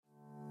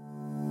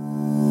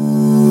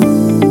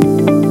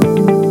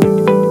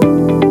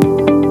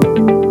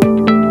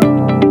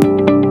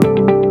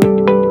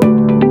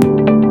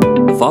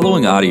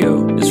following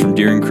audio is from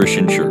Deering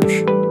Christian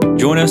Church.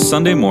 Join us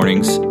Sunday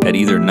mornings at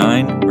either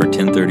 9 or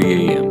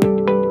 10:30 a.m.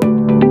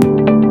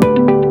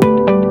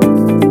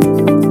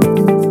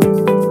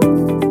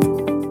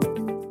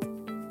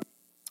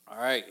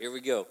 All right, here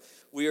we go.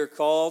 We are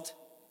called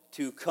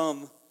to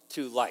come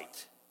to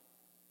light.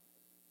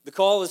 The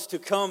call is to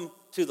come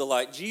to the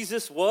light.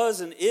 Jesus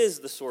was and is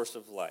the source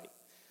of light.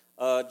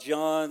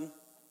 John,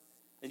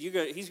 and he's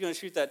going to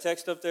shoot that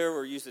text up there.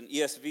 We're using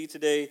ESV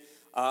today.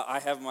 I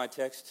have my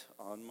text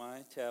on my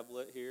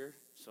tablet here,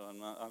 so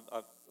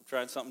I'm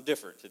trying something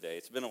different today.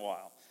 It's been a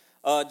while.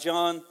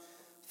 John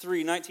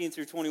 3:19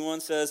 through 21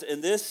 says,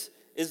 "And this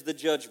is the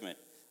judgment,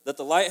 that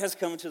the light has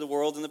come into the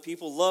world, and the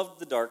people loved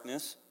the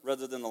darkness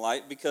rather than the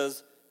light,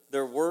 because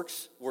their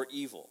works were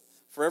evil.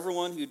 For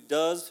everyone who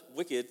does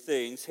wicked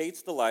things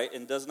hates the light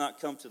and does not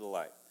come to the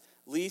light,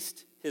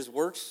 lest his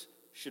works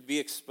should be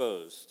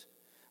exposed.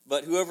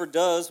 But whoever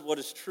does what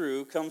is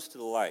true comes to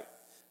the light,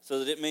 so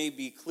that it may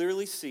be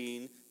clearly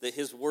seen that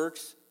his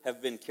works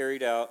have been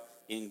carried out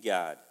in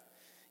God."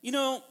 You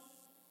know,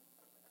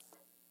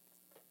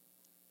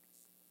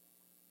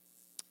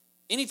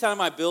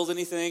 anytime I build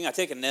anything, I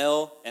take a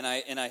nail and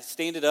I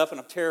stand it up, and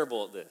I'm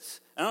terrible at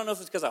this. I don't know if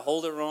it's because I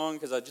hold it wrong,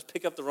 because I just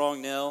pick up the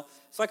wrong nail.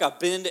 It's like I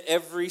bend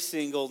every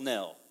single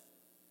nail.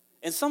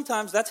 And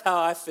sometimes that's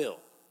how I feel,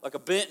 like a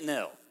bent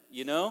nail,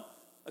 you know?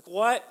 Like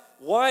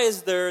why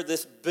is there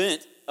this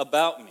bent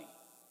about me?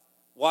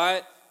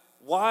 Why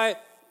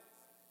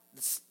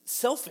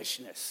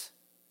selfishness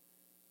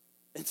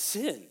and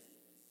sin?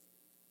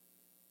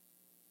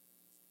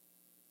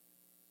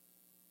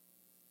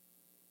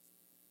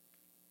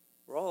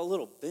 We're all a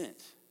little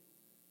bent.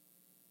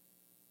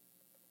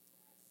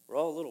 We're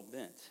all a little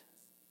bent.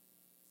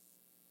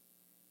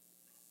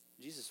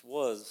 Jesus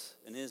was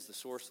and is the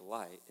source of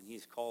light, and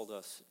he's called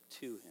us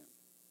to him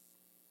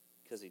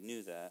because he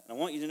knew that. And I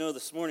want you to know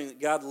this morning that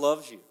God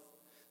loves you,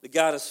 that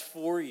God is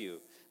for you,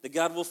 that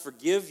God will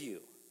forgive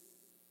you,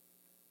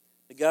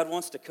 that God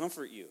wants to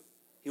comfort you.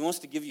 He wants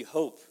to give you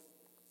hope.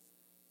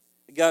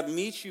 That God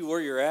meets you where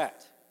you're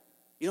at.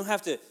 You don't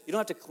have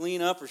to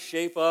clean up or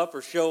shape up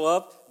or show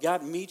up.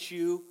 God meets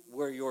you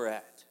where you're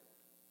at.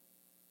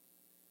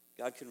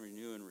 God can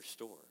renew and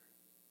restore.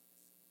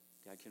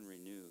 God can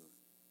renew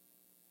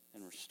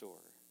and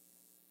restore.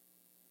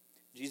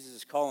 Jesus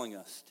is calling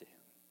us to him.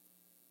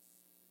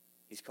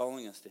 He's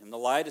calling us to him. The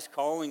light is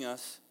calling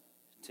us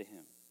to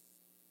him.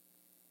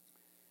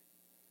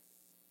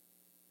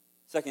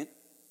 Second,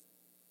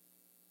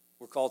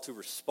 we're called to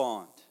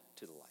respond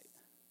to the light.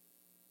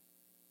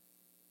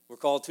 We're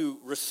called to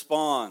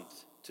respond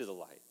to the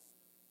light.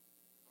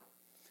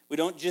 We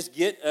don't just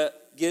get a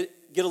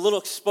little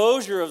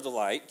exposure of the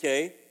light,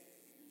 okay?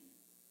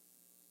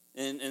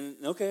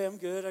 And okay, I'm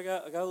good. I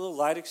got a little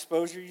light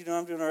exposure. You know,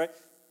 I'm doing all right.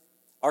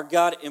 Our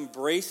God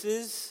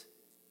embraces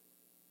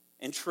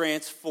and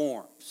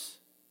transforms.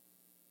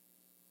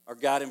 Our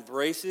God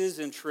embraces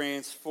and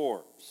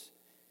transforms.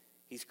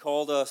 He's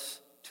called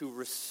us to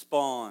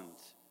respond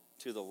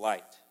to the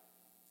light.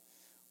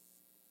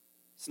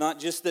 It's not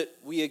just that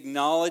we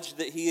acknowledge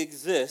that he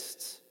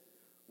exists,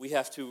 we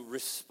have to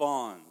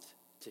respond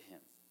to him.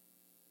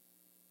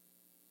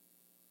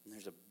 And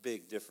there's a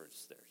big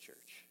difference there,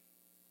 church.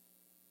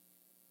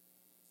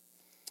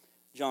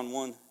 John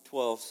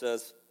 1:12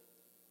 says,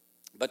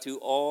 "But to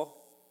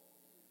all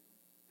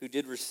who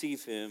did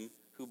receive him,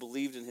 who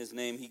believed in his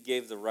name, he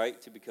gave the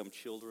right to become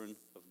children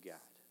of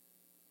God."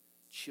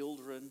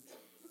 Children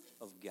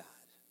of God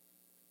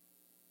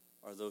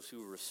are those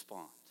who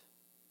respond.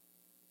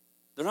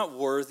 They're not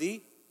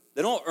worthy.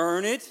 They don't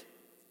earn it.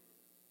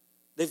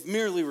 They've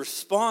merely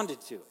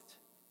responded to it.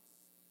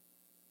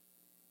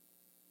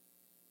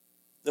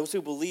 Those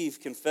who believe,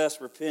 confess,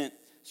 repent,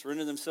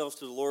 surrender themselves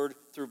to the Lord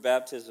through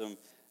baptism,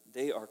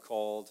 they are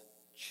called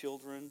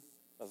children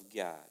of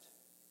God.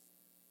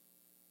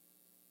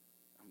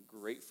 I'm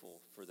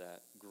grateful for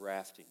that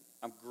grafting.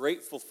 I'm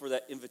grateful for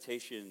that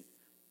invitation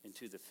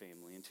into the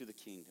family, into the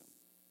kingdom.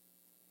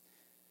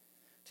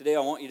 Today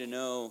I want you to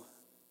know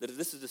that if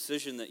this is a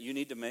decision that you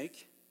need to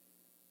make,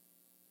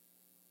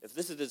 if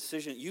this is a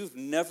decision, you've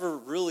never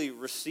really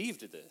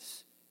received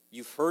this.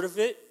 You've heard of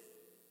it,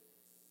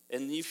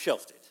 and you've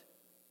shelved it.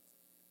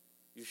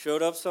 You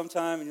showed up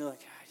sometime, and you're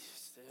like,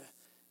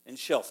 and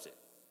shelved it.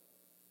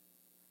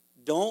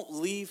 Don't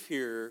leave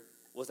here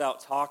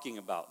without talking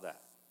about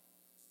that.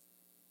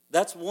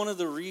 That's one of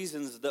the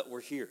reasons that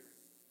we're here.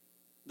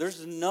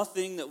 There's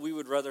nothing that we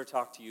would rather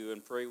talk to you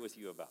and pray with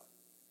you about.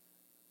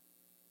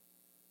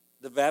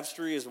 The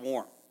baptistry is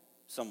warm,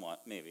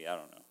 somewhat, maybe, I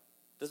don't know.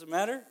 Does it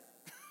matter?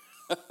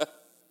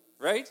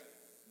 Right?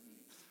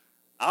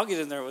 I'll get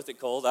in there with it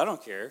cold, I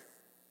don't care.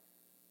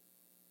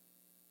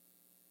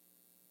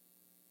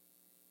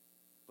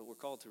 But we're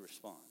called to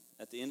respond.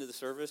 At the end of the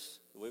service,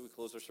 the way we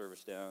close our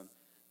service down,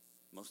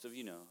 most of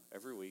you know,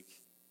 every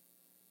week,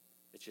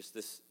 it's just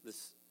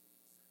this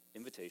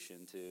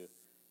invitation to,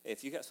 hey,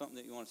 if you got something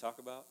that you want to talk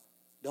about,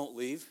 don't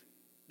leave.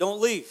 Don't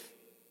leave.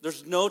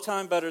 There's no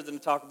time better than to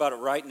talk about it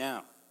right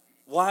now.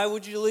 Why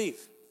would you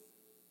leave?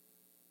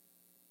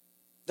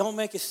 Don't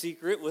make a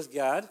secret with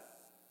God.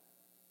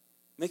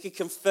 Make a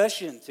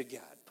confession to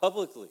God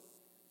publicly.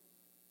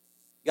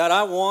 God,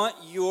 I want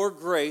your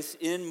grace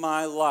in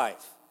my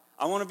life.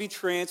 I want to be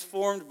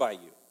transformed by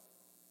you.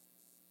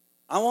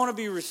 I want to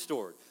be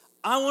restored.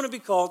 I want to be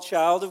called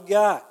child of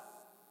God.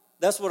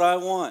 That's what I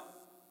want.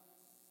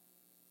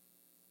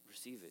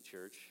 Receive it,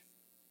 church.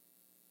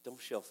 Don't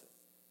shelf it.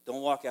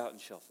 Don't walk out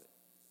and shelf it.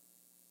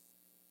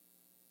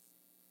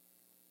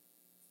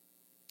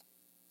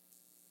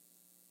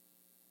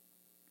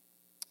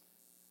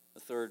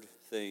 The third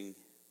thing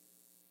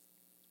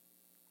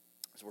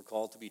is we're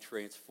called to be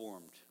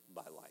transformed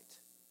by light.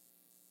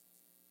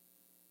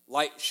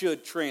 Light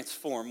should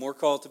transform. We're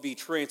called to be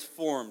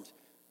transformed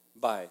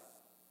by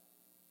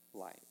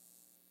light.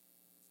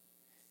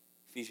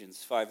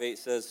 Ephesians 5:8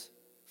 says,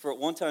 "For at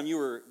one time you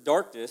were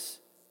darkness,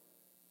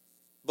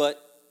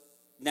 but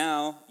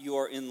now you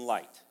are in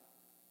light.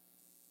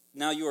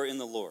 Now you are in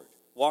the Lord.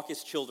 Walk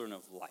as children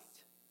of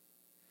light."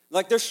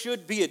 Like there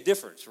should be a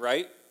difference,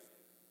 right?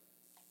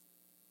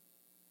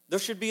 There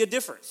should be a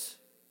difference.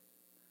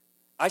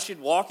 I should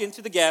walk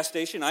into the gas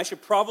station. I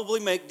should probably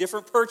make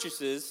different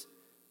purchases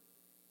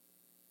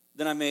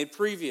than I made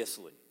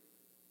previously.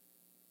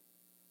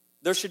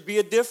 There should be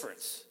a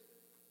difference.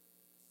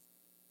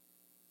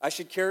 I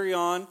should carry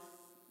on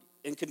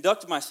and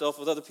conduct myself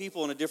with other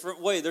people in a different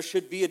way. There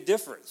should be a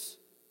difference.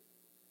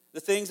 The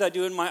things I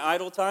do in my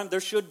idle time,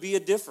 there should be a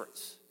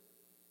difference.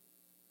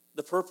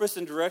 The purpose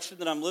and direction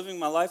that I'm living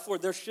my life for,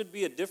 there should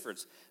be a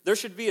difference. There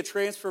should be a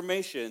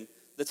transformation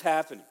that's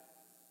happening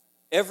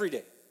every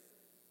day.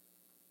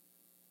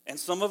 And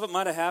some of it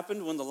might have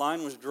happened when the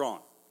line was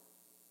drawn.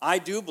 I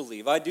do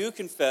believe, I do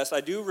confess, I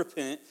do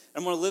repent.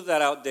 I'm going to live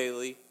that out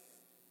daily.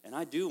 And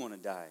I do want to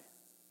die.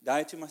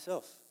 Die to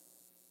myself.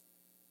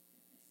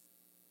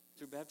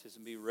 Through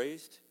baptism, be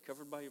raised,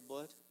 covered by your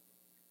blood.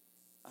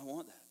 I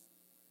want that.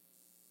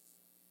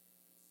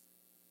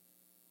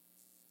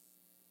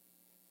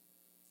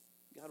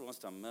 God wants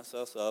to mess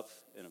us up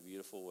in a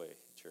beautiful way,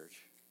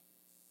 church.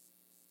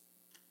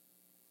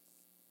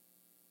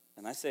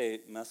 And I say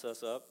mess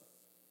us up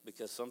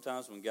because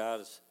sometimes when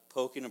God is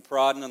poking and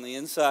prodding on the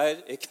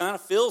inside, it kind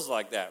of feels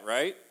like that,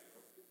 right?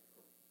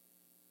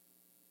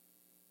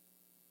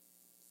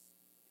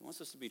 He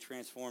wants us to be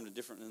transformed and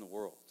different in the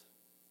world.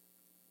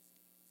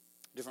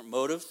 Different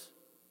motives,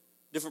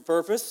 different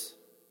purpose,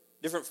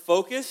 different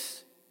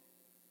focus,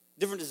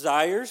 different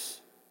desires.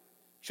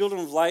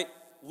 Children of light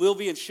will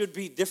be and should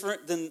be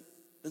different than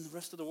the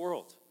rest of the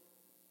world.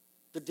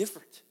 They're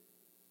different.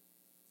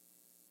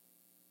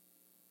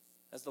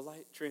 As the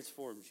light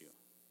transforms you.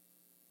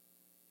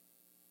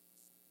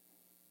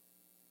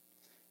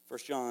 1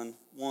 John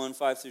 1,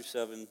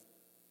 5-7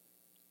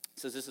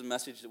 says this is a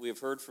message that we have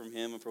heard from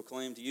him and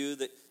proclaimed to you,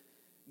 that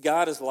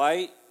God is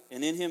light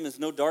and in him is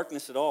no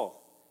darkness at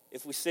all.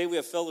 If we say we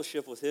have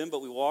fellowship with him,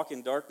 but we walk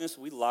in darkness,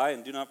 we lie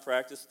and do not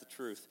practice the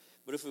truth.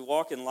 But if we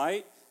walk in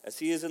light, as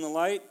he is in the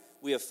light,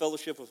 we have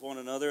fellowship with one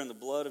another, and the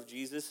blood of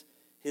Jesus,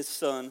 his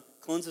Son,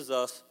 cleanses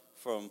us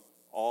from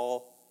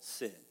all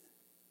sin.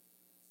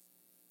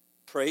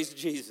 Praise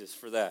Jesus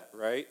for that,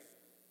 right?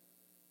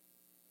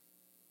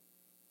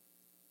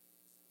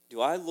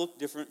 Do I look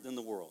different than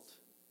the world?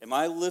 Am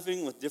I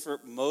living with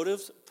different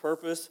motives,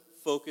 purpose,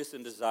 focus,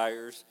 and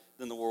desires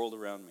than the world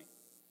around me?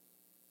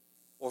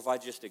 Or have I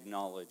just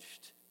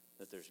acknowledged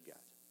that there's God?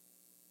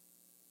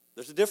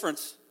 There's a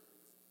difference.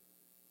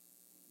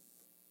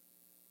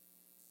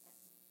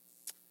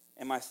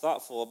 Am I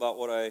thoughtful about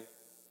what I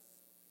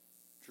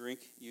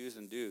drink, use,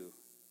 and do?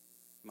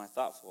 Am I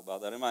thoughtful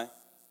about that? Am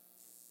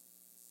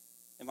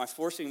I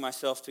forcing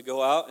myself to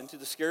go out into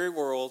the scary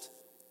world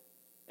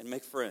and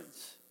make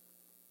friends?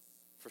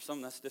 For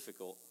some, that's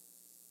difficult.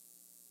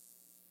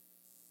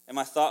 Am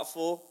I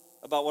thoughtful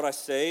about what I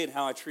say and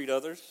how I treat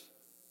others?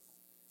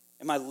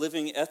 Am I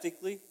living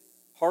ethically,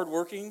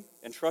 hardworking,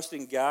 and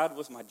trusting God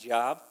with my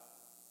job,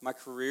 my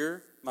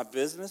career, my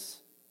business?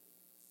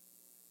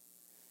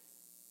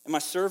 Am I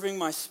serving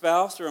my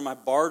spouse or am I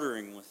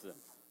bartering with them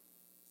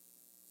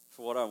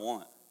for what I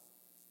want?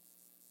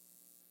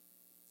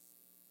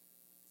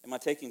 Am I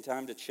taking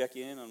time to check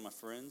in on my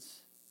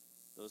friends,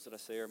 those that I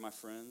say are my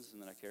friends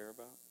and that I care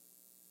about?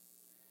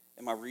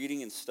 Am I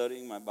reading and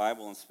studying my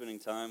Bible and spending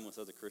time with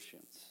other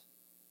Christians?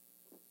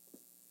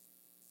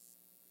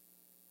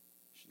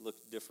 Should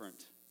look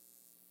different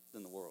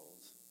than the world.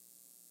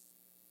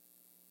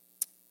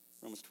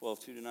 Romans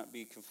 12:2, do not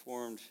be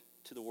conformed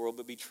to the world,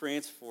 but be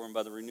transformed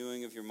by the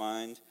renewing of your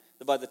mind,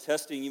 that by the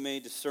testing you may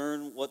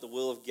discern what the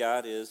will of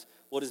God is,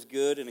 what is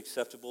good and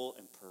acceptable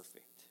and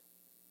perfect.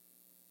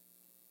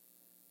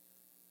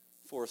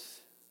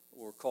 Fourth,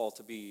 we're called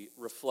to be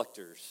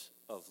reflectors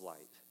of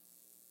light.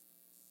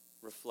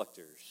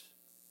 Reflectors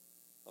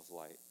of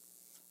light.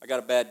 I got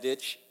a bad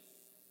ditch.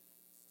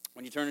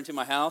 When you turn into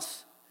my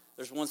house,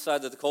 there's one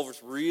side that the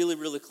culvert's really,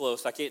 really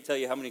close. I can't tell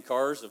you how many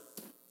cars are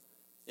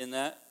in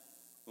that.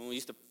 When we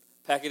used to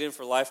pack it in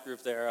for life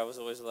group there, I was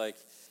always like,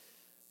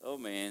 oh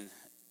man,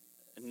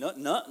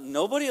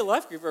 Nobody at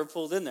Life Group ever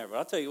pulled in there, but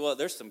I'll tell you what,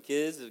 there's some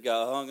kids that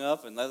got hung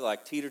up and they're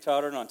like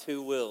teeter-tottering on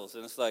two wheels,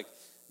 and it's like,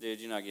 dude,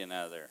 you're not getting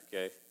out of there,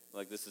 okay?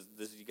 Like this is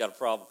you got a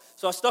problem.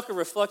 So I stuck a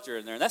reflector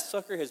in there, and that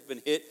sucker has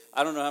been hit.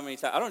 I don't know how many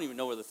times. I don't even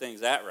know where the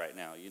thing's at right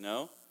now. You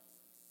know.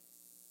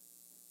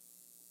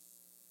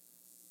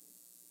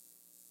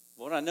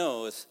 What I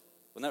know is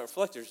when that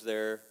reflector's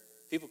there,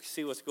 people can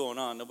see what's going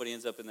on. Nobody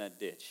ends up in that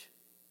ditch.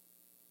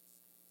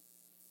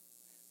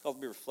 It's called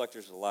to be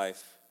reflectors of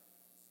life.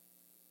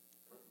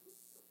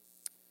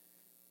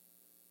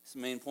 It's the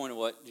main point of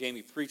what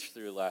Jamie preached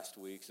through last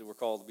week. So we're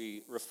called to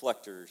be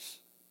reflectors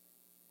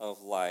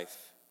of life.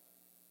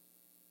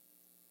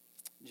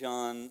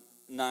 John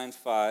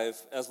 9:5,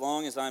 as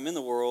long as I'm in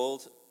the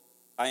world,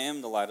 I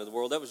am the light of the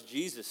world. That was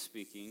Jesus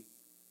speaking.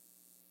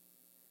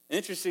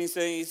 Interesting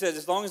saying, he said,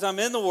 as long as I'm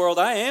in the world,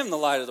 I am the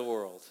light of the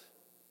world.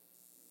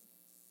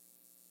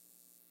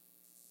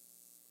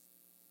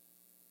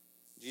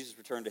 Jesus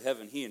returned to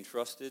heaven. He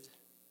entrusted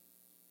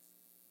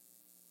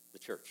the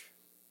church.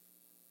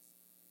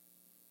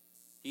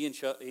 He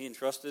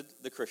entrusted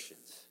the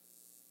Christians.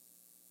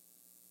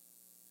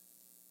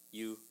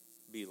 You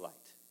be light.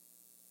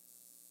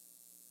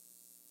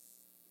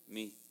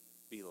 Me,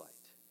 be light.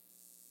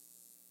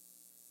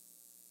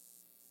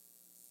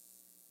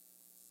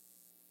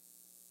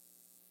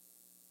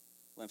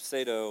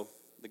 Lampsado,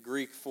 the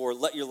Greek for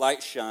let your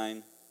light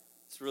shine,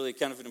 it's really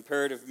kind of an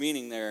imperative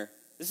meaning there.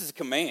 This is a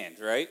command,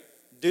 right?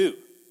 Do.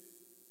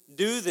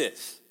 Do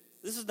this.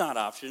 This is not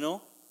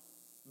optional.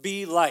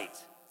 Be light.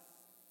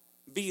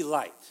 Be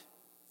light.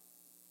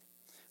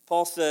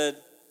 Paul said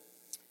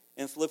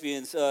in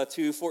Philippians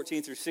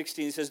 2:14-16,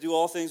 he says, do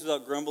all things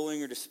without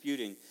grumbling or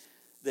disputing,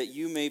 that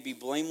you may be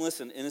blameless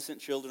and innocent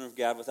children of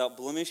God, without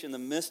blemish in the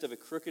midst of a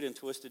crooked and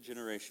twisted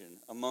generation,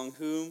 among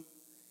whom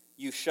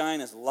you shine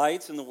as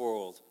lights in the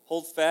world.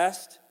 Hold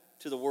fast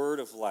to the word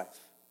of life,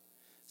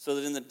 so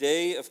that in the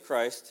day of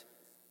Christ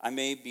I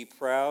may be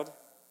proud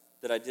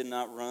that I did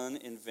not run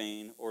in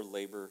vain or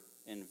labor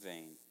in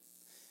vain.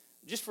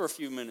 Just for a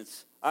few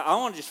minutes, I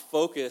want to just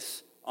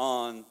focus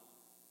on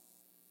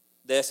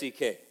the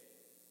SEK,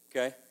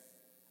 okay?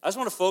 I just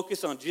want to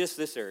focus on just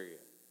this area.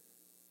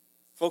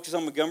 Focus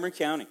on Montgomery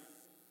County.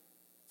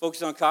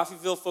 Focus on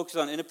Coffeyville. Focus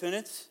on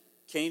Independence,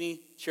 Caney,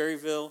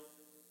 Cherryville,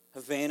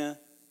 Havana.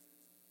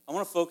 I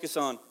want to focus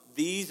on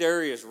these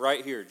areas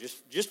right here,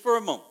 just for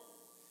a moment.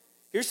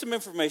 Here's some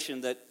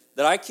information that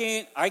I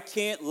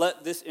can't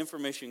let this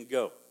information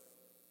go.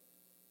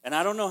 And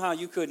I don't know how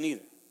you couldn't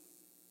either.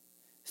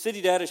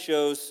 City data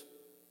shows,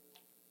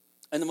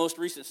 and the most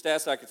recent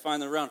stats I could find,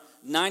 there are around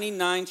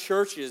 99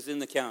 churches in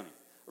the county.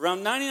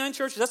 Around 99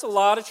 churches, that's a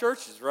lot of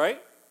churches,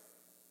 right?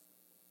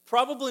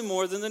 Probably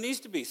more than there needs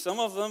to be. Some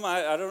of them,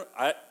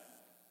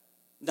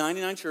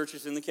 99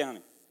 churches in the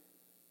county.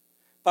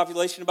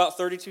 Population about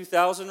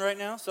 32,000 right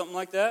now, something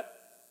like that,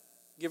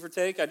 give or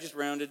take. I just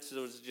rounded, so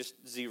it was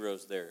just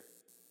zeros there.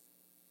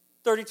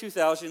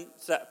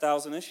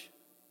 32,000-ish.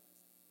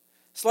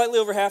 Slightly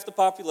over half the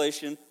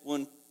population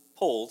when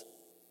polled.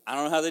 I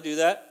don't know how they do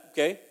that,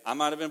 okay? I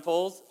might have been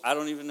polled. I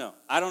don't even know.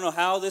 I don't know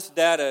how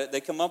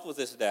they come up with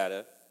this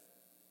data.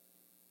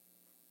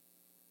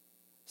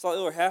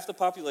 Slightly over half the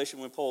population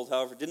when polled,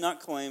 however, did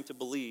not claim to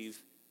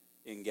believe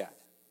in God.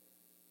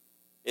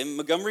 In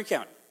Montgomery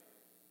County,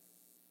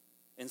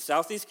 in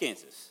southeast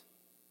Kansas,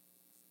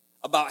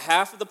 about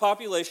half of the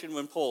population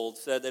when polled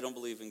said they don't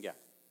believe in God.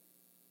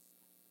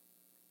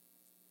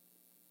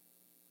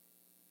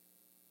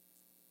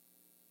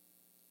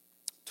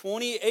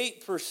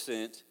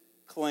 %28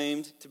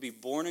 claimed to be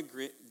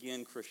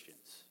born-again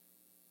Christians.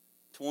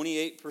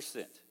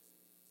 28%.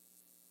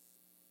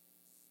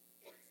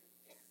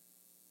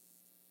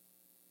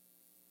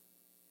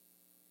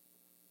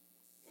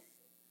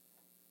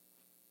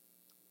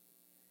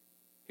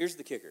 Here's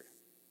the kicker.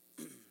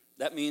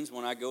 That means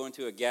when I go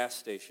into a gas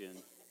station,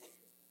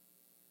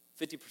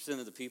 50%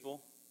 of the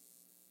people,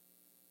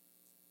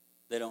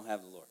 they don't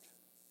have the Lord.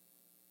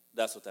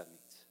 That's what that means.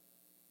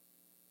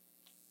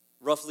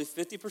 Roughly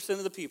 50%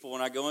 of the people,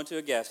 when I go into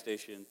a gas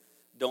station,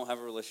 don't have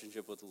a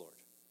relationship with the Lord.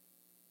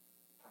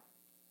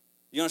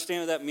 You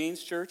understand what that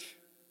means, church?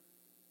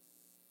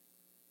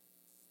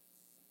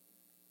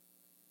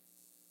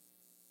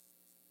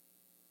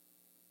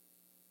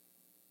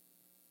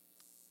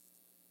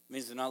 It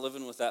means they're not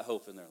living with that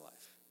hope in their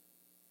life.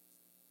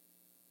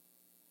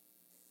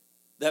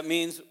 That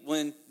means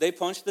when they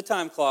punch the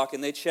time clock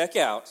and they check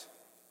out,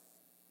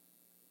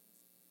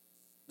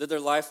 that their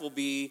life will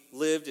be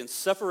lived in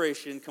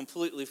separation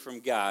completely from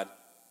God.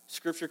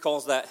 Scripture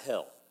calls that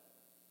hell.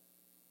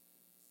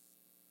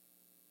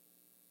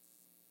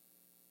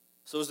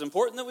 So is it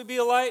important that we be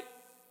a light?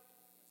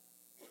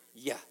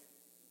 Yeah.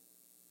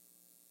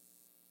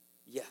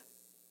 Yeah.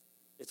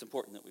 It's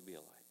important that we be a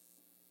light.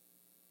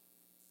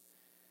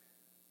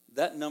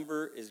 That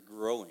number is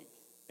growing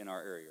in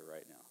our area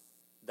right now.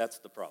 That's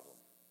the problem.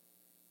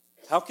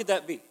 How could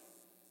that be?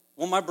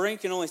 Well, my brain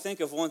can only think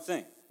of one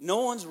thing.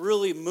 No one's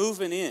really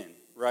moving in,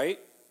 right?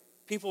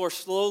 People are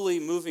slowly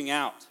moving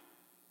out.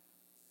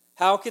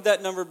 How could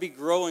that number be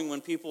growing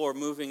when people are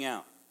moving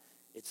out?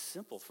 It's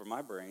simple for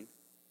my brain.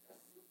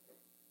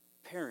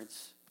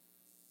 Parents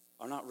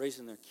are not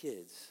raising their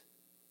kids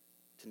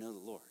to know the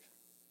Lord.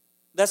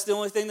 That's the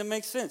only thing that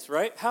makes sense,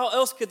 right? How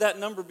else could that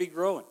number be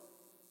growing?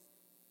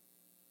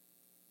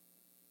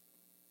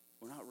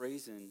 We're not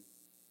raising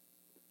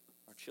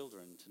our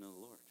children to know the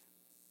Lord.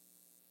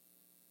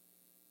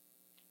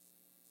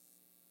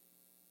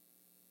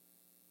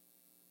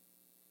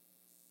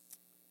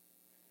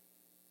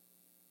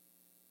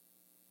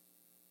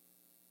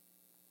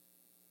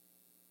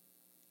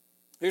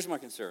 Here's my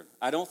concern.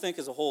 I don't think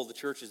as a whole the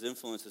church's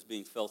influence is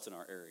being felt in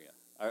our area.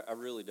 I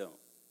really don't.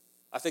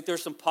 I think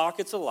there's some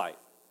pockets of light.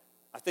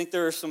 I think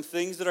there are some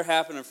things that are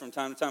happening from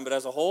time to time. But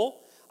as a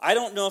whole, I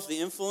don't know if the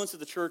influence of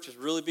the church is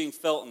really being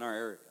felt in our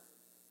area.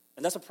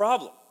 And that's a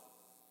problem.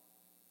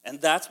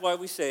 And that's why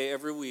we say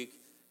every week,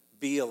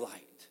 be a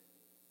light.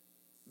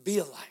 Be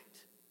a light.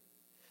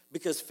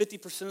 Because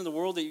 50% of the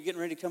world that you're getting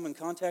ready to come in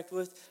contact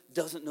with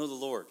doesn't know the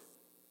Lord.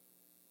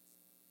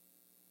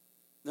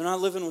 They're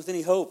not living with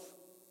any hope.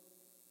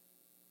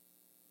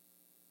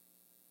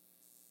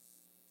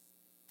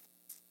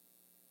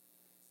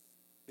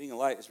 Being a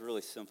light is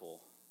really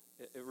simple.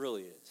 It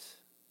really is.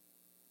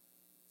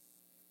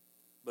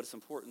 But it's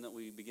important that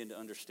we begin to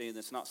understand that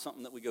it's not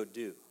something that we go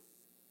do.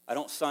 I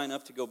don't sign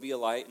up to go be a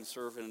light and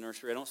serve in a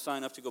nursery. I don't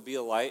sign up to go be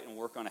a light and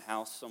work on a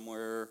house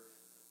somewhere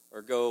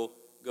or go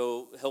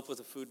help with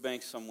a food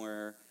bank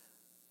somewhere.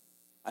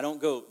 I don't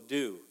go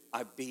do.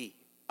 I be.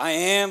 I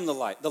am the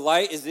light. The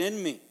light is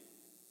in me.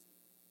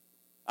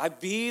 I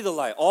be the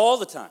light all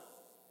the time.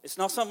 It's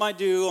not something I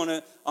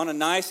do on a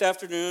nice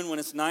afternoon when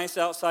it's nice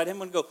outside. I'm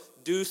going to go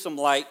do some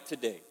light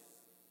today.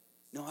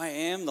 No, I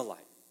am the light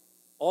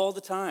all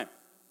the time.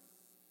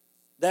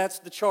 That's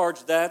the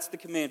charge. That's the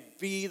command.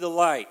 Be the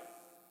light.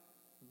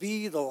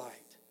 Be the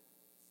light.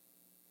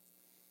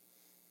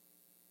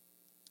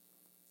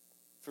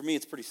 For me,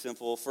 it's pretty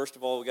simple. First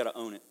of all, we got to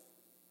own it.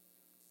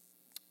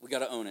 We got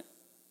to own it.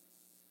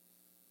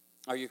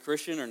 Are you a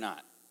Christian or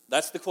not?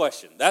 That's the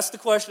question. That's the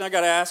question I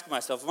got to ask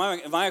myself.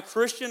 Am I a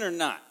Christian or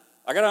not?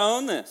 I got to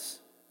own this.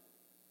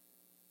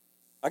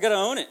 I got to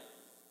own it.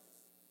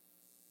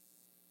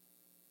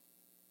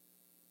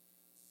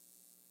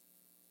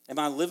 Am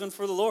I living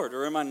for the Lord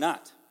or am I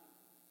not?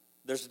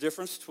 There's a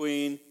difference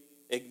between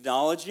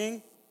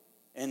acknowledging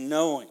and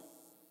knowing.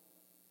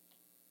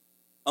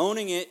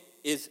 Owning it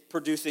is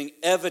producing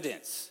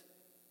evidence.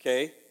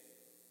 Okay?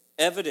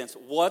 Evidence.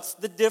 What's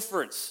the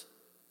difference?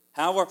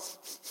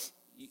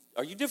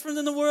 Are you different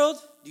than the world?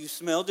 Do you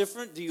smell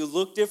different? Do you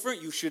look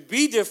different? You should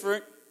be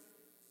different.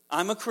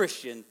 I'm a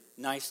Christian.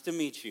 Nice to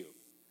meet you.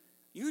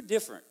 You're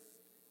different.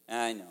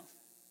 I know.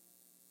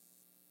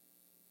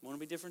 Want to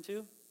be different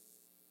too?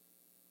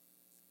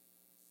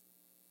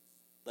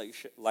 Let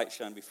your light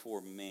shine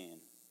before man.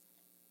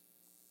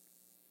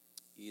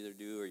 You either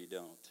do or you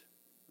don't,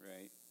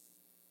 right?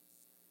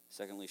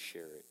 Secondly,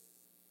 share it.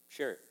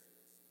 Share it.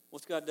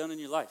 What's God done in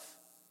your life?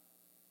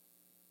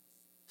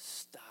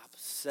 Stop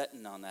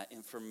sitting on that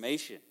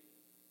information.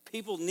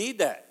 People need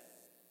that.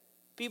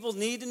 People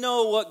need to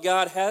know what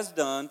God has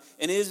done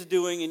and is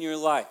doing in your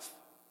life.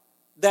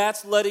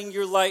 That's letting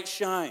your light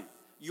shine.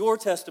 Your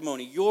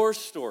testimony, your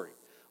story.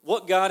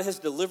 What God has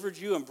delivered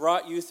you and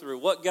brought you through.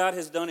 What God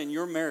has done in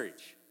your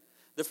marriage.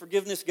 The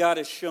forgiveness God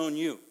has shown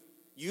you.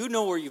 You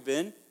know where you've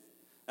been.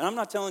 And I'm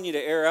not telling you to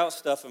air out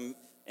stuff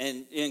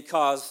and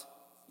cause,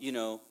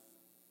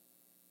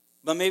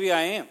 but maybe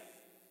I am.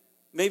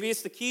 Maybe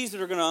it's the keys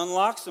that are going to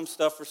unlock some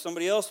stuff for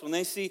somebody else when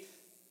they see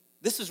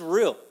this is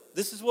real.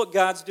 This is what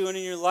God's doing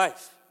in your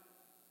life.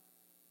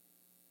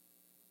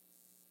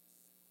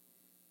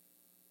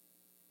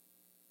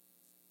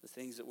 The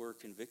things that we're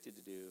convicted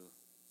to do,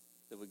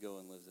 that we go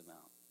and live them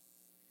out.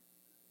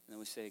 And then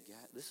we say,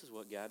 God, this is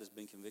what God has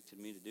been convicted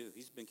me to do.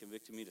 He's been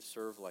convicted me to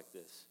serve like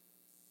this.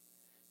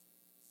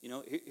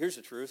 Here's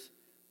the truth.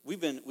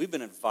 We've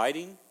been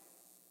inviting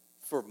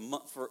for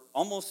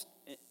almost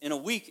in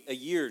a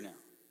year now.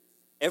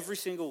 Every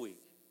single week.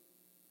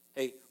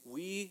 Hey,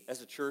 we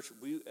as a church,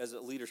 we as a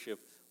leadership,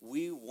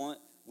 we want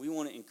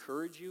to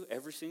encourage you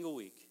every single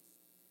week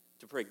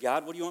to pray,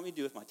 God, what do you want me to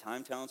do with my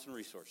time, talents, and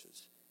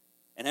resources?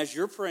 And as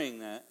you're praying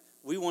that,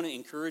 we want to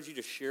encourage you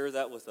to share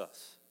that with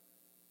us.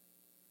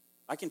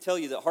 I can tell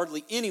you that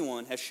hardly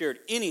anyone has shared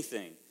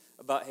anything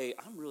about, hey,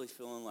 I'm really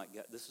feeling like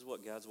God, this is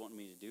what God's wanting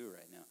me to do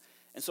right now.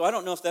 And so I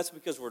don't know if that's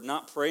because we're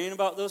not praying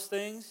about those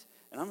things,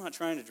 and I'm not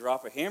trying to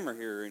drop a hammer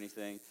here or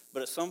anything,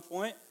 but at some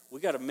point, we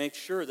got to make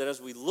sure that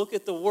as we look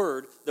at the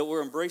word that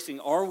we're embracing,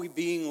 are we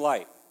being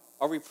light?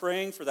 Are we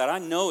praying for that? I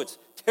know it's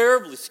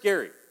terribly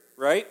scary,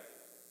 right?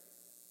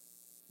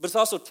 But it's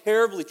also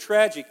terribly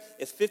tragic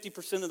if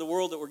 50% of the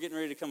world that we're getting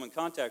ready to come in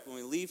contact when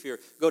we leave here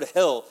go to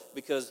hell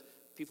because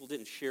people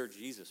didn't share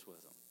Jesus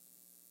with them.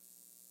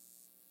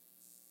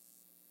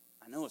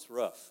 I know it's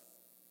rough,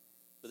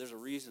 but there's a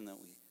reason that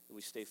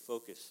we stay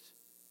focused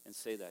and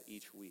say that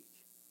each week.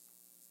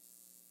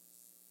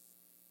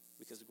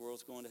 Because the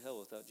world's going to hell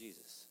without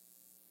Jesus.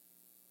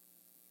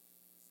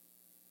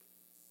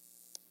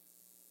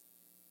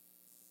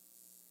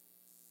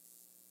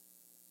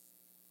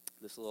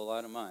 this little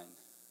light of mine,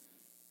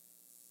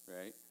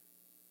 right?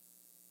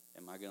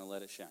 Am I going to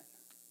let it shine?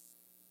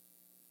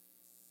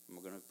 Am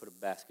I going to put a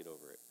basket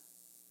over it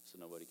so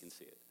nobody can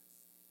see it?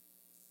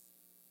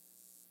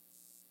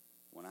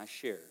 When I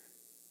share,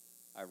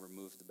 I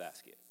remove the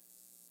basket.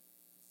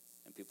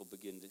 And people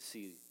begin to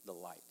see the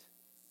light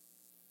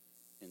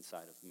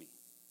inside of me,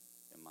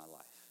 in my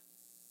life.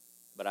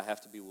 But I have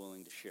to be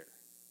willing to share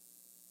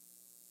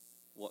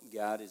what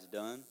God has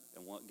done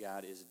and what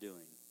God is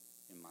doing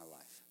in my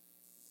life.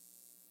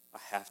 I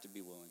have to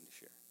be willing to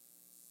share.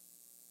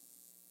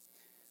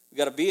 We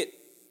got to be it.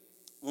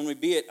 When we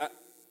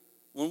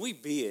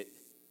be it,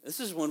 this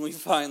is when we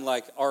find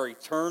like our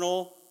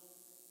eternal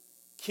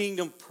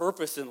kingdom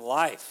purpose in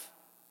life,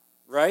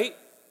 right?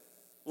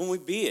 When we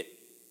be it.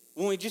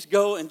 When we just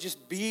go and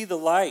just be the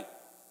light.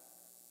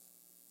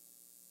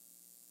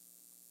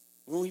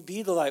 When we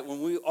be the light,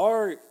 when we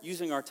are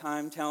using our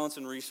time, talents,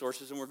 and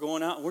resources, and we're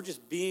going out and we're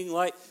just being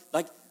light,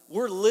 like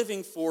we're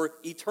living for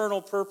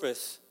eternal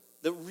purpose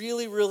that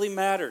really, really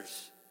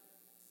matters.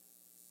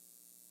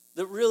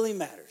 That really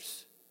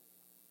matters.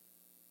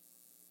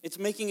 It's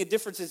making a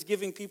difference. It's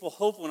giving people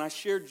hope. When I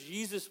share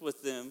Jesus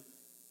with them,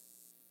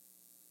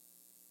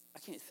 I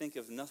can't think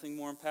of nothing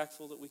more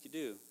impactful that we could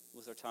do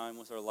with our time,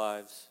 with our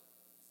lives.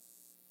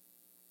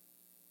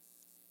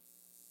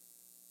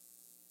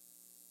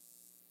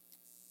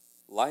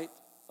 Light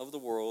of the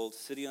world,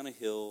 city on a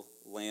hill,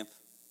 lamp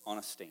on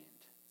a stand.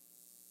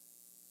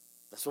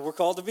 That's what we're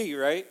called to be,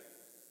 right?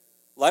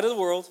 Light of the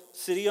world,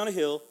 city on a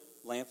hill,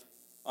 lamp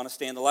on a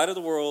stand. The light of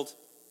the world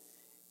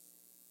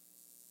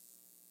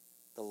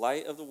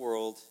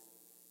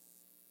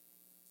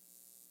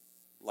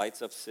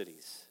lights up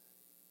cities.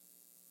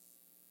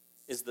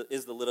 Is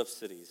the lit up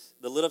cities.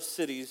 The lit up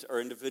cities are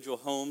individual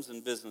homes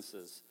and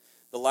businesses.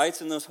 The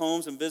lights in those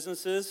homes and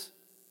businesses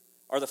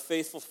are the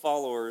faithful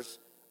followers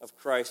of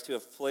Christ who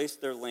have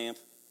placed their lamp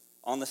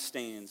on the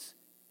stands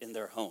in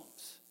their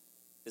homes.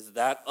 Is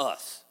that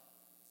us?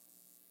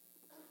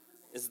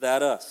 Is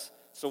that us?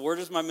 So where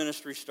does my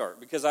ministry start?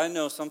 Because I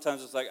know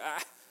sometimes it's like,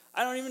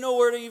 I don't even know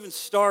where to even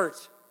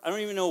start. I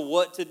don't even know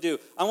what to do.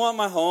 I want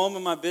my home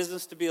and my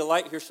business to be a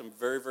light. Here's some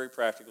very, very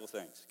practical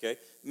things, okay?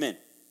 Men,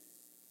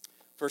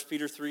 1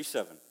 Peter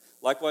 3:7.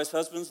 Likewise,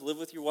 husbands, live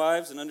with your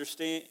wives in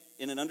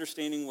an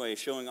understanding way,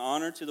 showing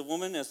honor to the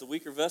woman as the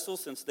weaker vessel,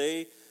 since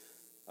they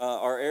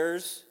are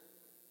heirs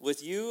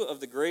with you of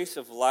the grace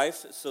of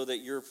life, so that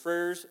your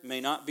prayers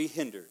may not be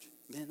hindered.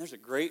 Man, that's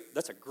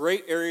a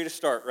great area to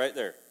start right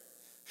there.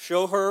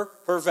 Show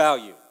her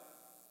value.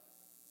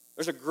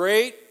 There's a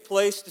great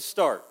place to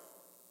start.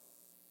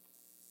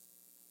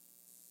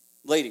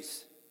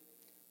 Ladies,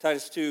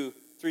 Titus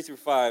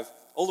 2:3-5.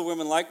 Older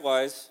women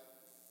likewise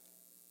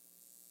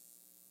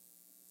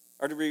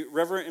are to be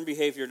reverent in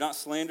behavior, not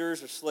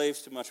slanderers or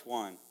slaves to much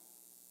wine.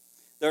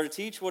 They are to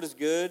teach what is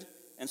good,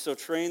 and so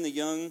train the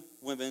young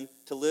women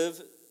to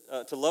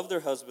love their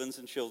husbands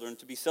and children,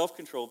 to be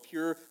self-controlled,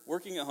 pure,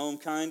 working at home,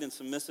 kind and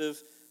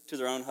submissive to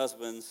their own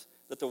husbands,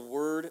 that the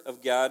word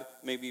of God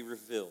may be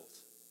revealed.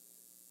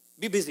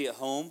 Be busy at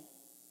home,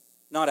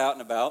 not out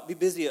and about. Be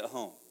busy at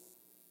home.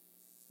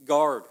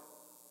 Guard.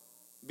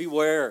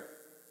 Beware.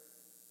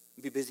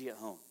 Be busy at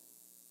home.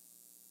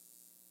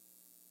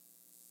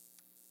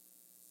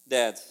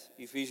 Dads,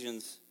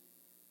 Ephesians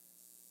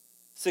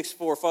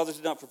 6:4. Fathers,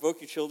 do not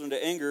provoke your children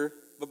to anger,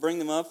 but bring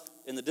them up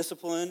in the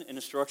discipline and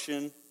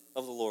instruction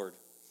of the Lord.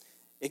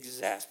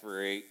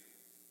 Exasperate.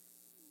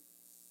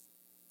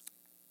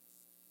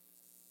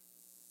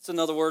 It's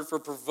another word for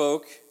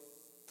provoke.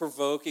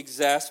 Provoke,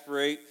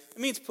 exasperate. It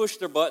means push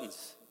their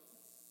buttons.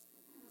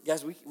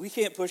 Guys, we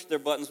can't push their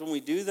buttons. When we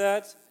do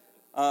that,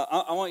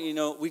 I want you to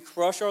know, we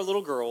crush our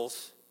little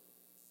girls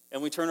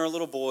and we turn our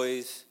little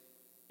boys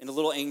into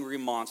little angry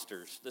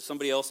monsters that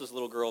somebody else's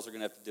little girls are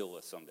going to have to deal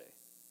with someday.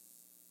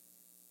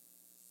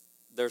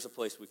 There's a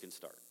place we can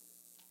start.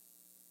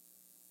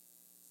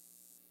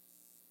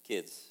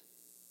 Kids.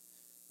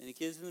 Any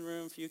kids in the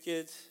room? Few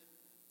kids?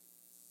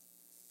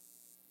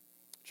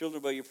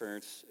 Children, obey your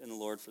parents in the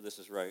Lord, for this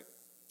is right.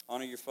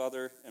 Honor your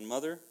father and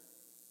mother.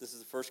 This is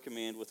the first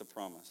command with a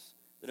promise,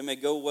 that it may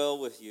go well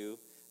with you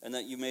and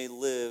that you may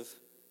live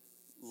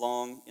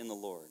long in the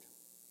Lord.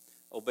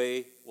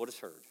 Obey what is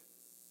heard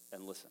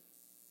and listen.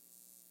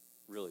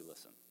 Really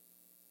listen.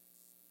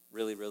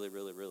 Really, really,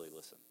 really, really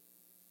listen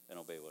and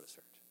obey what is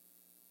heard.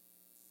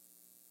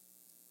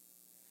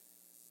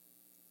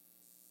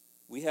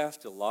 We have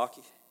to lock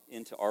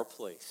into our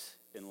place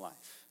in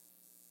life.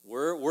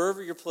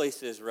 Wherever your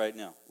place is right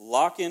now,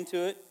 lock into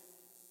it,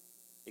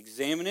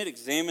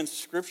 examine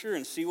Scripture,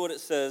 and see what it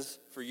says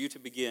for you to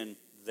begin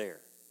there,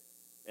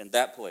 in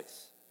that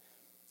place.